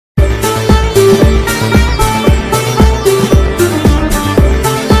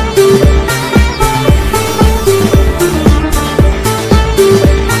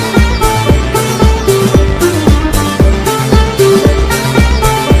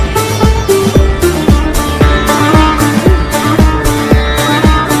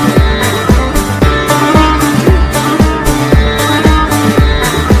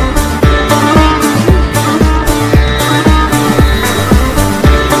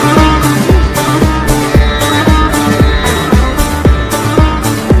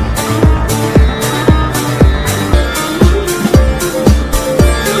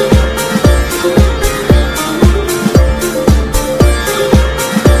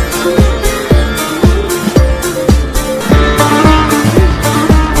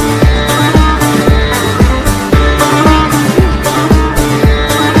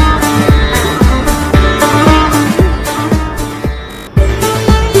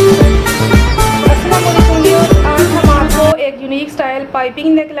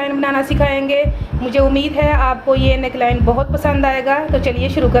Piping neckline बनाना सिखाएंगे। मुझे उम्मीद है आपको ये नेकलाइन बहुत पसंद आएगा। तो चलिए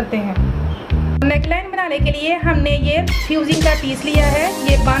शुरू करते हैं। नेकलाइन बनाने के लिए हमने ये फ्यूजिंग का पीस लिया है।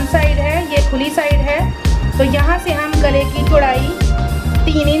 ये बंद साइड है, ये खुली साइड है। तो यहाँ से हम गले की चौड़ाई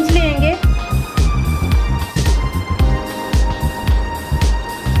 3 इंच लेंगे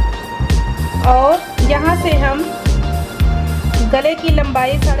और यहाँ से हम गले की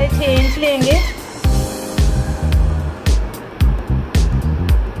लंबाई 6.5 इंच लेंगे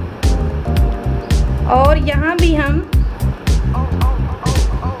और यहाँ भी हम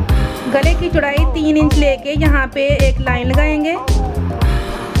गले की चौड़ाई 3 इंच लेके यहाँ पे एक लाइन लगाएंगे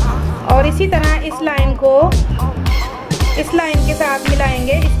और इसी तरह इस लाइन को इस लाइन के साथ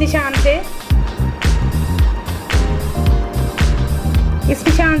मिलाएंगे। इस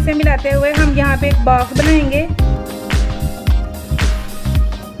निशान से मिलाते हुए हम यहाँ पे एक बॉक्स बनाएंगे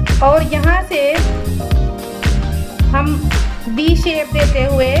और यहाँ से हम वी शेप देते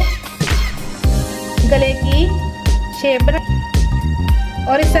हुए गले की शेप बना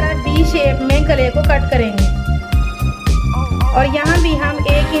और इस तरह वी शेप में गले को कट करेंगे और यहाँ भी हम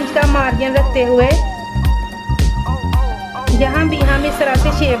 1 इंच का मार्जिन रखते हुए यहाँ भी हम इस तरह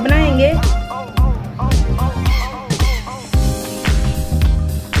से शेप बनाएंगे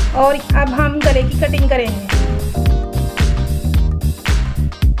और अब हम गले की कटिंग करेंगे।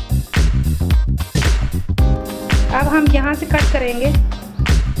 अब हम यहाँ से कट करेंगे।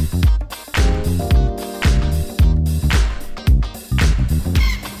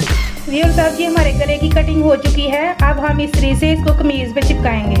 व्यूअर्स, अब ये हमारे गले की कटिंग हो चुकी है। अब हम इस्त्री से इसको कमीज पे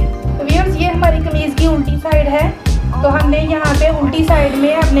चिपकाएंगे। तो व्यूअर्स, ये हमारी कमीज की उल्टी साइड है। तो हमने यहाँ पे उल्टी साइड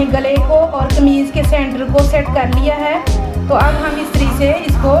में अपने गले को और कमीज के सेंटर को सेट कर लिया है। तो अब हम इस्त्री से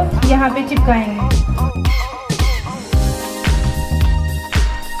इसको यहाँ पे चिपकाएंगे।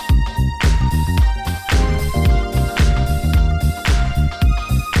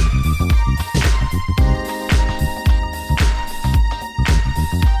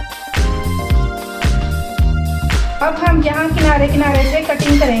 अब हम यहाँ किनारे किनारे से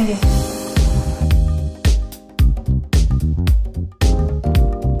कटिंग करेंगे।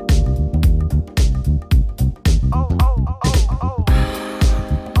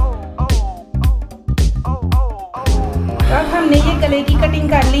 अब हमने ये गले की कटिंग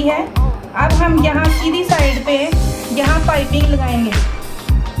कर ली है। अब हम यहाँ सीधी साइड पे यहाँ पाइपिंग लगाएंगे।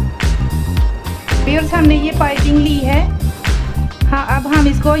 व्यूअर्स, हमने ये पाइपिंग ली है। हाँ, अब हम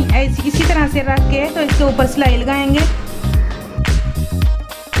इसको इसी तरह से रख के तो इसके ऊपर सिलाई लगाएंगे।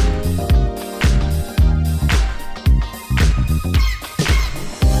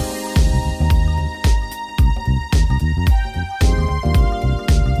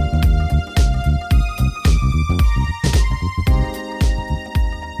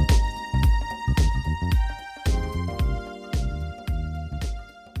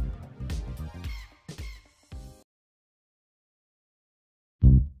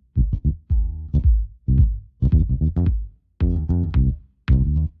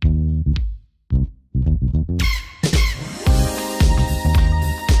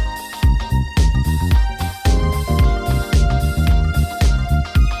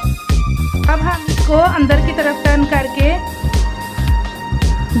 को अंदर की तरफ टर्न करके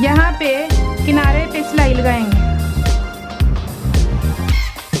यहाँ पे किनारे पे सिलाई लगाएंगे।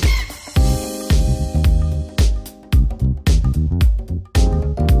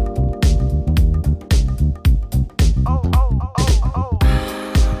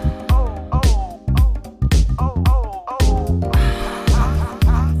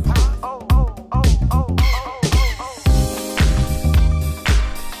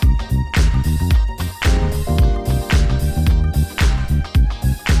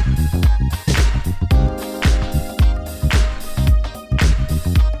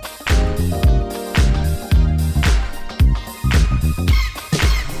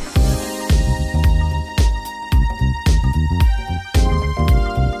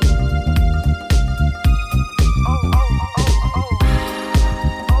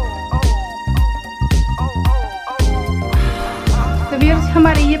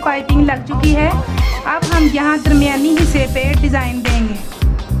 हमारी ये पाइपिंग लग चुकी है। अब हम यहाँ दरमियानी हिस्से पे डिज़ाइन देंगे।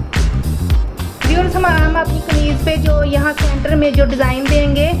 व्यूअर्स, हम अपनी कमीज पे जो यहाँ सेंटर में जो डिज़ाइन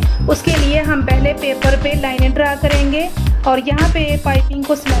देंगे उसके लिए हम पहले पेपर पे लाइनें ड्रा करेंगे और यहाँ पे पाइपिंग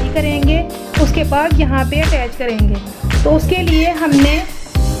को सिलाई करेंगे। उसके बाद यहाँ पे अटैच करेंगे। तो उसके लिए हमने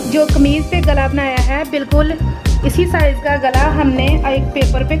जो कमीज पे गला बनाया है बिल्कुल इसी साइज़ का गला हमने एक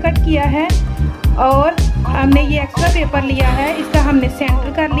पेपर पे कट किया है और हमने ये एक्स्ट्रा पेपर लिया है, इसका हमने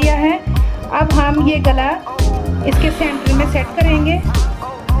सेंटर कर लिया है। अब हम ये गला इसके सेंटर में सेट करेंगे।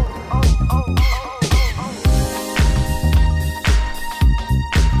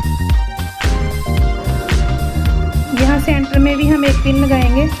 हम एक पिन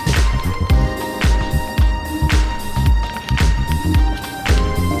लगाएंगे।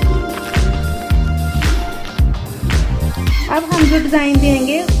 अब हम जो डिज़ाइन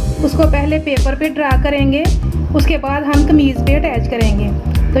देंगे उसको पहले पेपर पे ड्रा करेंगे, उसके बाद हम कमीज़ पे अटैच करेंगे।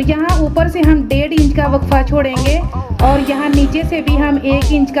 तो यहाँ ऊपर से हम 1.5 इंच का वक्फा छोड़ेंगे और यहाँ नीचे से भी हम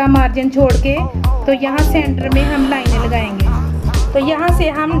 1 इंच का मार्जिन छोड़ के तो यहाँ सेंटर में हम लाइनें लगाएंगे। तो यहाँ से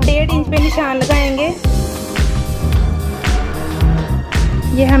हम 1.5 इंच पे निशान लगाएंगे।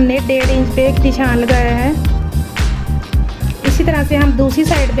 ये हमने 1.5 इंच पे एक निशान लगाया है। इसी तरह से हम दूसरी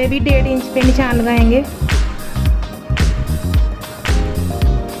साइड पे भी 1.5 इंच पे निशान लगाएंगे।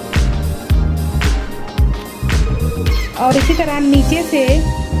 और इसी तरह नीचे से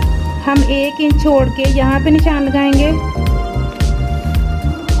हम 1 इंच छोड़ के यहाँ पे निशान लगाएंगे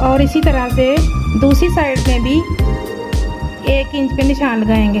और इसी तरह से दूसरी साइड में भी 1 इंच पे निशान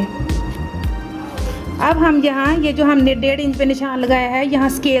लगाएंगे। अब हम यहाँ ये जो हमने 1.5 इंच पे निशान लगाया है यहाँ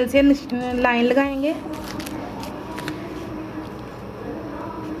स्केल से लाइन लगाएंगे।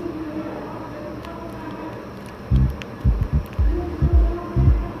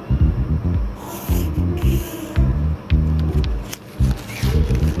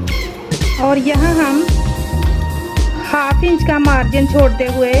 और यहाँ हम 1/2 इंच का मार्जिन छोड़ते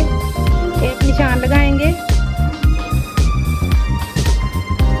हुए एक निशान लगाएंगे।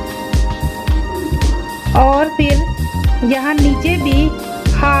 और फिर यहाँ नीचे भी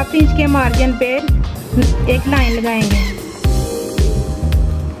 1/2 इंच के मार्जिन पे एक लाइन लगाएंगे।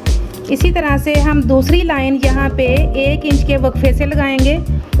 इसी तरह से हम दूसरी लाइन यहाँ पे 1 इंच के वक्फे से लगाएंगे।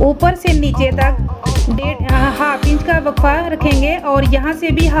 ऊपर से नीचे तक 1/2 इंच का वक्फा रखेंगे और यहाँ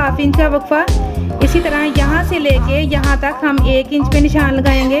से भी 1/2 इंच का वक्फा। इसी तरह यहाँ से लेके यहाँ तक हम 1 इंच पे निशान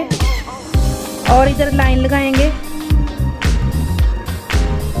लगाएंगे और इधर लाइन लगाएंगे।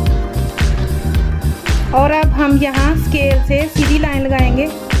 और अब हम यहाँ स्केल से सीधी लाइन लगाएंगे।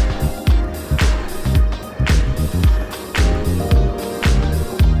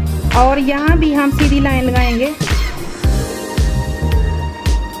 और यहाँ भी हम सीधी लाइन लगाएंगे।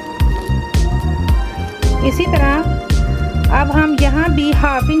 इसी तरह अब हम यहाँ भी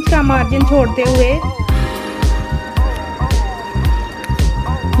 1/2 इंच का मार्जिन छोड़ते हुए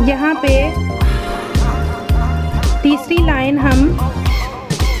यहाँ पे तीसरी लाइन हम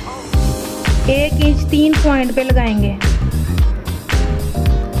 1 इंच 3 पॉइंट पे लगाएंगे।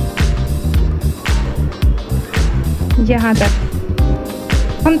 यहाँ तक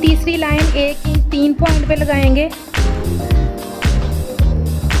हम तीसरी लाइन 1 इंच 3 पॉइंट पे लगाएंगे।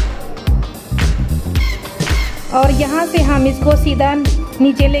 और यहाँ से हम इसको सीधा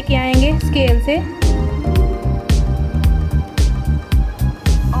नीचे लेके आएंगे स्केल से।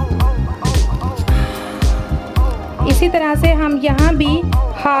 इसी तरह से हम यहाँ भी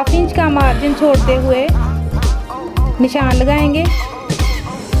 1/2 इंच का मार्जिन छोड़ते हुए निशान लगाएंगे।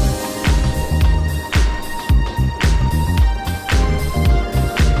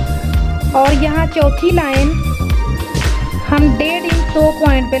 और यहाँ चौथी लाइन हम 1.5 इंच 2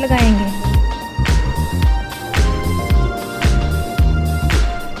 पॉइंट पे लगाएंगे।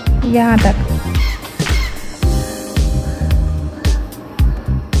 यहाँ तक।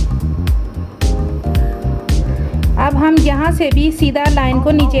 अब हम यहाँ से भी सीधा लाइन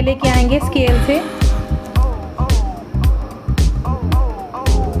को नीचे लेके आएंगे स्केल से।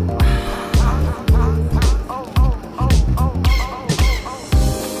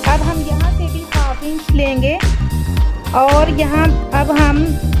 अब हम यहाँ से भी 1/2 इंच लेंगे और यहाँ अब हम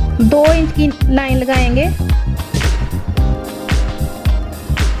 2 इंच की लाइन लगाएंगे।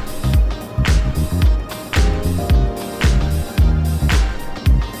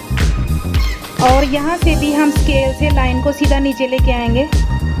 और यहाँ से भी हम स्केल से लाइन को सीधा नीचे लेके आएंगे।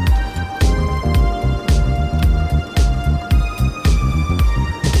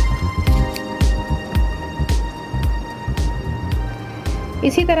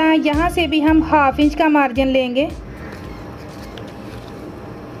 इसी तरह यहाँ से भी हम 1/2 इंच का मार्जिन लेंगे।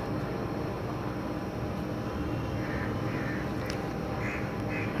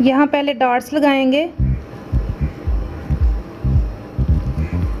 यहाँ पहले डॉट्स लगाएंगे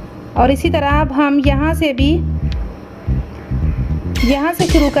और इसी तरह अब हम यहाँ से भी यहाँ से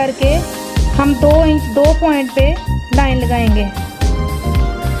शुरू करके हम 2 इंच 2 पॉइंट पे लाइन लगाएंगे।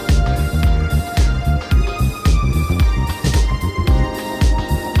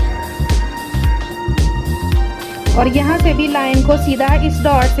 और यहाँ से भी लाइन को सीधा इस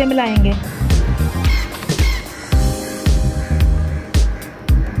डॉट से मिलाएंगे।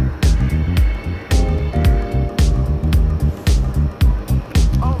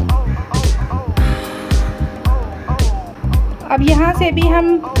 अब यहाँ से भी हम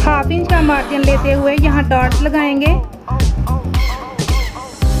 1/2 इंच का मार्जिन लेते हुए यहाँ डॉट्स लगाएंगे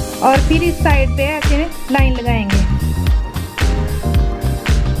और फिर इस साइड पे ऐसे लाइन लगाएंगे।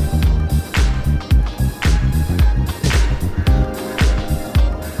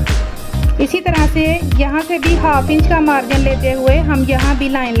 इसी तरह से यहाँ से भी 1/2 इंच का मार्जिन लेते हुए हम यहाँ भी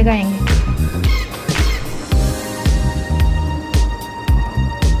लाइन लगाएंगे।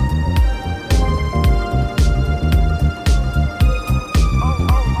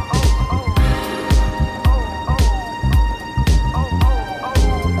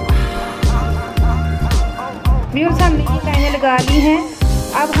 व्यूअर्स, हमने ये लाइनें लगा ली हैं।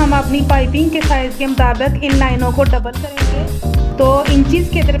 अब हम अपनी पाइपिंग के साइज़ के मुताबिक इन लाइनों को डबल करेंगे। तो इंचेस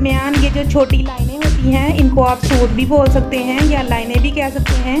के दरमियान ये जो छोटी लाइनें होती हैं, इनको आप सूट भी बोल सकते हैं या लाइनें भी कह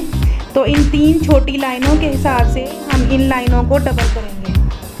सकते हैं। तो इन 3 छोटी लाइनों के हिसाब से हम इन लाइनों को डबल करेंगे।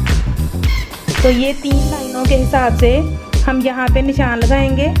 तो ये 3 लाइनों के हिसाब से हम यहाँ पे निशान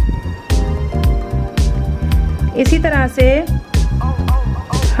लगाएंगे। इसी तरह से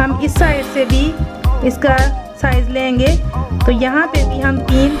हम इस साइड से भी इसका साइज़ लेंगे। तो यहाँ पे भी हम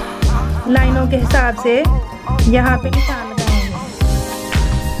 3 लाइनों के हिसाब से यहाँ पे निशान लगाएंगे।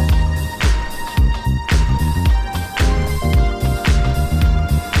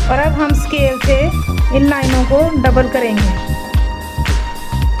 और अब हम स्केल से इन लाइनों को डबल करेंगे।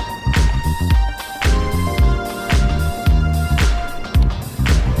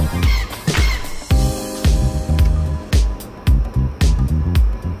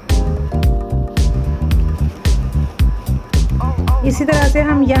 इसी तरह से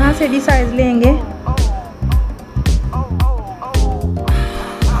हम यहाँ से भी साइज लेंगे।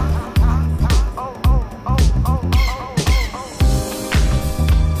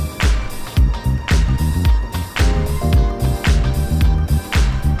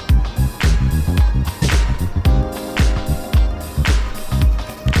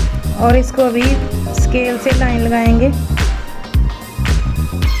 और इसको भी स्केल से लाइन लगाएंगे।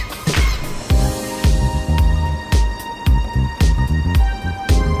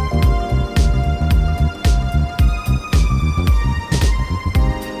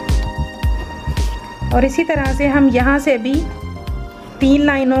 और इसी तरह से हम यहाँ से भी 3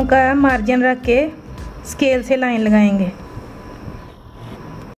 लाइनों का मार्जिन रख के स्केल से लाइन लगाएंगे।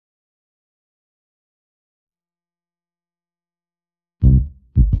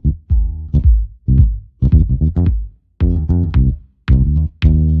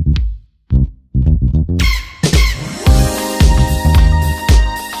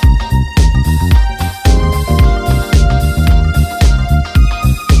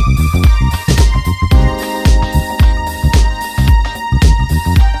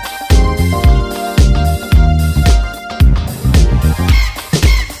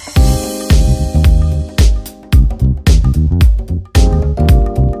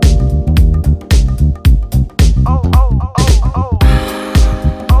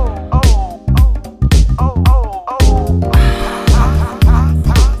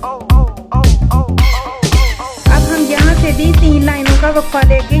 वक्फा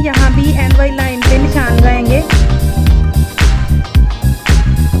लेके यहाँ भी एंड वाली लाइन पे निशान लगाएंगे।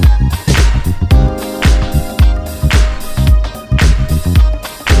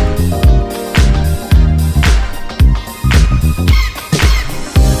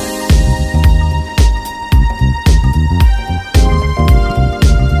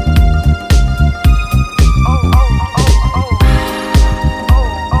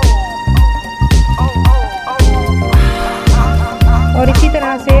 और इसी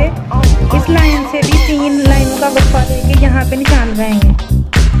तरह से इस लाइन से भी 3 लाइनों का वक्फा देके यहाँ पे निशान लगाएंगे।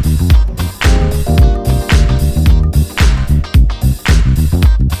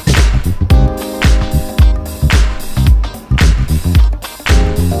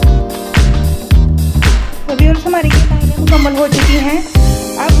 तो व्यूअर्स, हमारी ये लाइनें मुकम्मल हो चुकी हैं।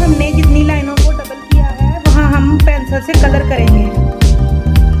 अब हमने जितनी लाइनों को डबल किया है वहाँ हम पेंसिल से कलर करेंगे।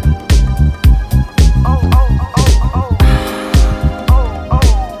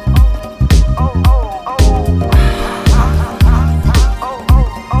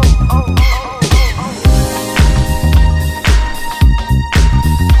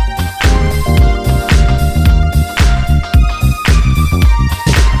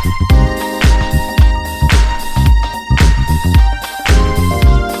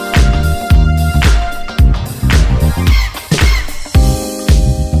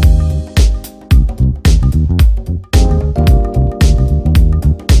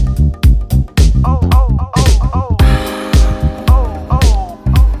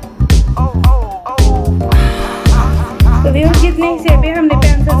 जितने हिस्से पे हमने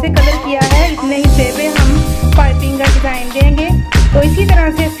पेंसिल से कलर किया है इतने हिस्से पे हम पाइपिंग का डिज़ाइन देंगे। तो इसी तरह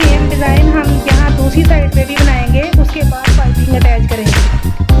से सेम डिज़ाइन हम यहाँ दूसरी साइड पे भी बनाएंगे, उसके बाद पाइपिंग अटैच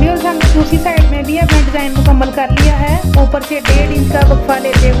करेंगे। ऊपर से 1.5 इंच का वक्फा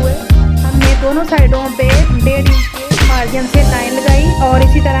लेते हुए हमने दोनों साइडों पे 1.5 इंच के मार्जिन से लाइन लगाई और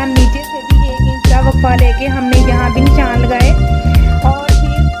इसी तरह नीचे से भी 1 इंच का वक्फा लेके हमने यहाँ भी निशान लगाए और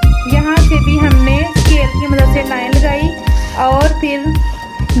फिर यहाँ से भी हमने स्केल की मदद से लाइन लगाई और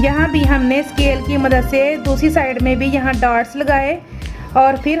फिर यहाँ भी हमने स्केल की मदद से दूसरी साइड में भी यहाँ डॉट्स लगाए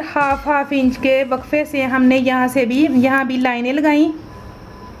और फिर हाफ इंच के वक्फे से हमने यहाँ भी लाइनें लगाई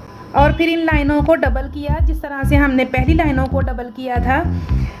और फिर इन लाइनों को डबल किया जिस तरह से हमने पहली लाइनों को डबल किया था।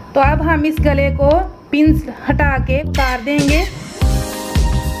 तो अब हम इस गले को पिंस हटा के उतार देंगे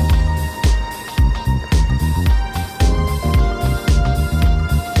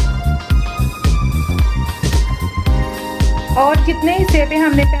और जितने हिस्से पे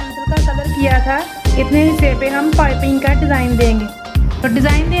हमने पेंसिल का कलर किया था इतने हिस्से पे हम पाइपिंग का डिज़ाइन देंगे। तो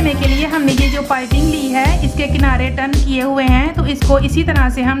डिज़ाइन देने के लिए हमने ये जो पाइपिंग ली है इसके किनारे टर्न किए हुए हैं, तो इसको इसी तरह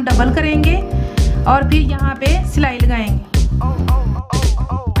से हम डबल करेंगे और फिर यहाँ पे सिलाई लगाएंगे।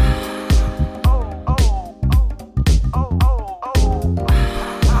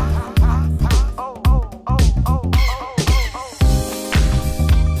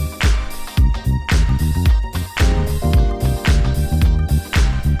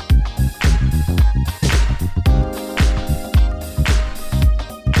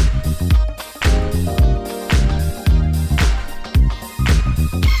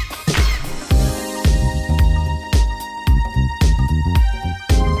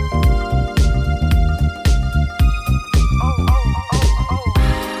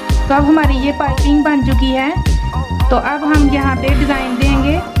 तो अब हमारी ये पाइपिंग बन चुकी है। तो अब हम यहाँ पे डिज़ाइन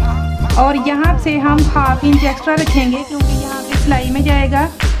देंगे और यहाँ से हम हाफ इंच एक्स्ट्रा रखेंगे क्योंकि यहाँ पे सिलाई में जाएगा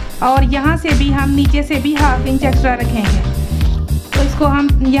और यहाँ से भी हम नीचे से भी हाफ इंच एक्स्ट्रा रखेंगे। तो इसको हम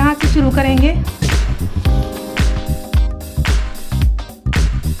यहाँ से शुरू करेंगे।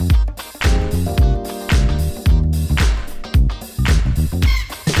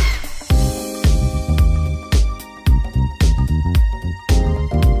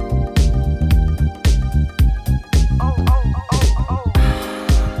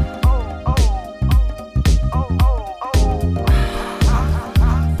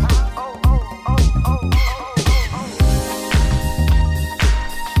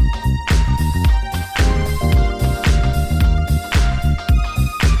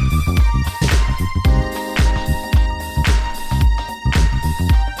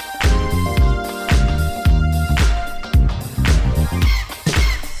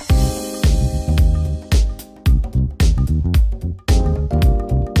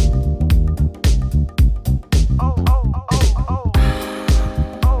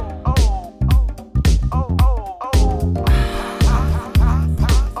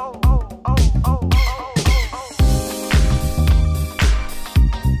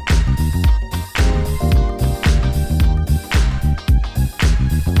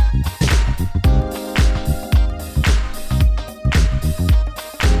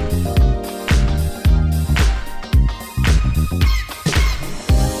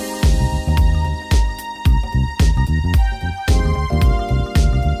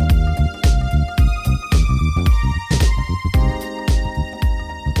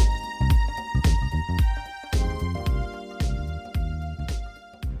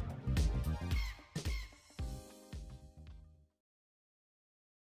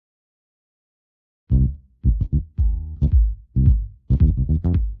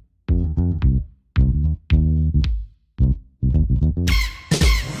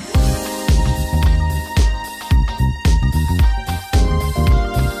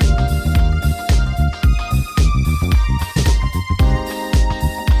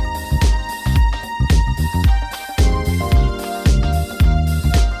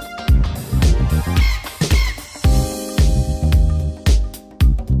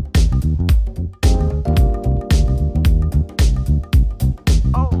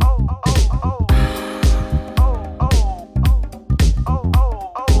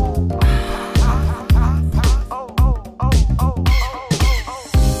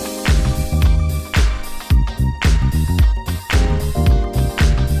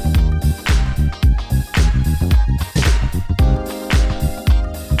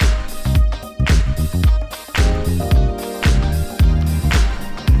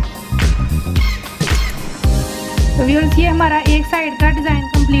 तो व्यूअर्स ये हमारा एक साइड का डिज़ाइन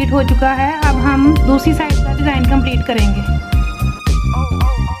कंप्लीट हो चुका है। अब हम दूसरी साइड का डिज़ाइन कंप्लीट करेंगे।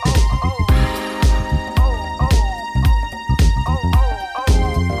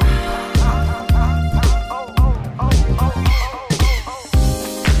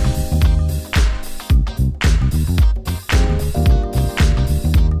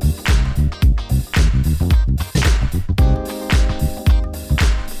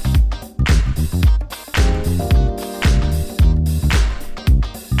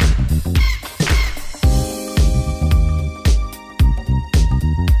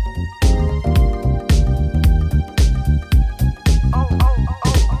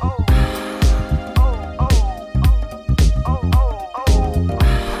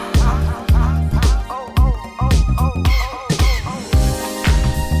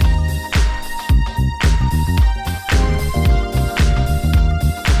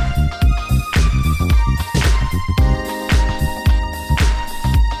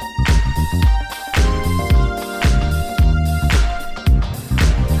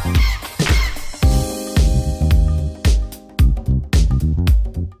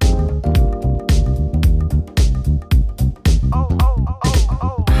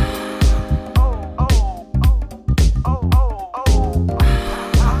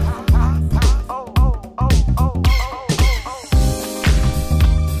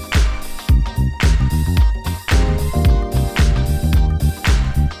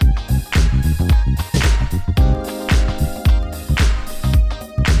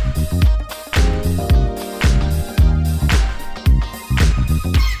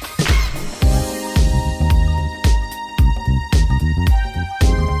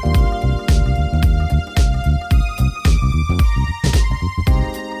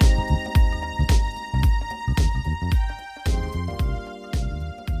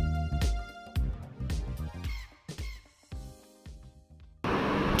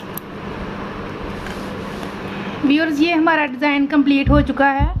 व्यूअर्स, ये हमारा डिज़ाइन कंप्लीट हो चुका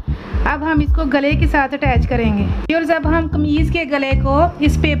है। अब हम इसको गले के साथ अटैच करेंगे। व्यूअर्स, अब हम कमीज़ के गले को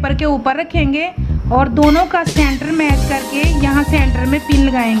इस पेपर के ऊपर रखेंगे और दोनों का सेंटर मैच करके यहाँ सेंटर में पिन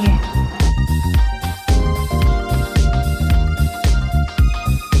लगाएंगे।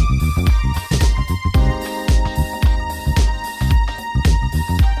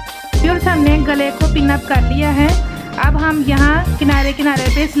 व्यूअर्स, हमने गले को पिन अप कर लिया है। अब हम यहाँ किनारे किनारे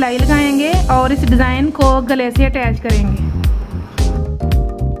पे सिलाई लगाएंगे और इस डिज़ाइन को गले से अटैच करेंगे।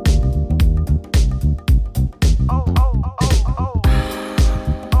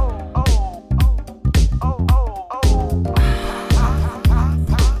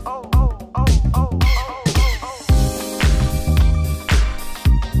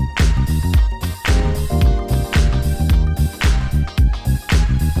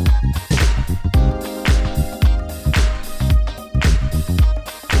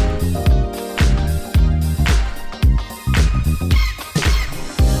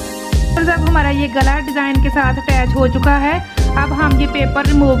 अब हमारा ये गला डिज़ाइन के साथ अटैच हो चुका है। अब हम ये पेपर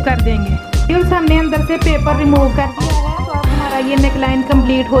रिमूव कर देंगे। व्यूअर्स, हमने अंदर से पेपर रिमूव कर दिया है, तो अब हमारा ये नेकलाइन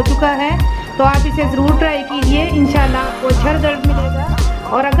कंप्लीट हो चुका है। तो आप इसे ज़रूर ट्राई कीजिए, इंशाल्लाह आपको अच्छा रिजल्ट मिलेगा।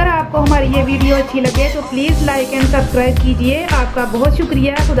 और अगर आपको हमारी ये वीडियो अच्छी लगे तो प्लीज़ लाइक एंड सब्सक्राइब कीजिए। आपका बहुत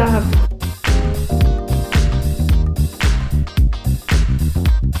शुक्रिया। खुदा हाफ़िज़।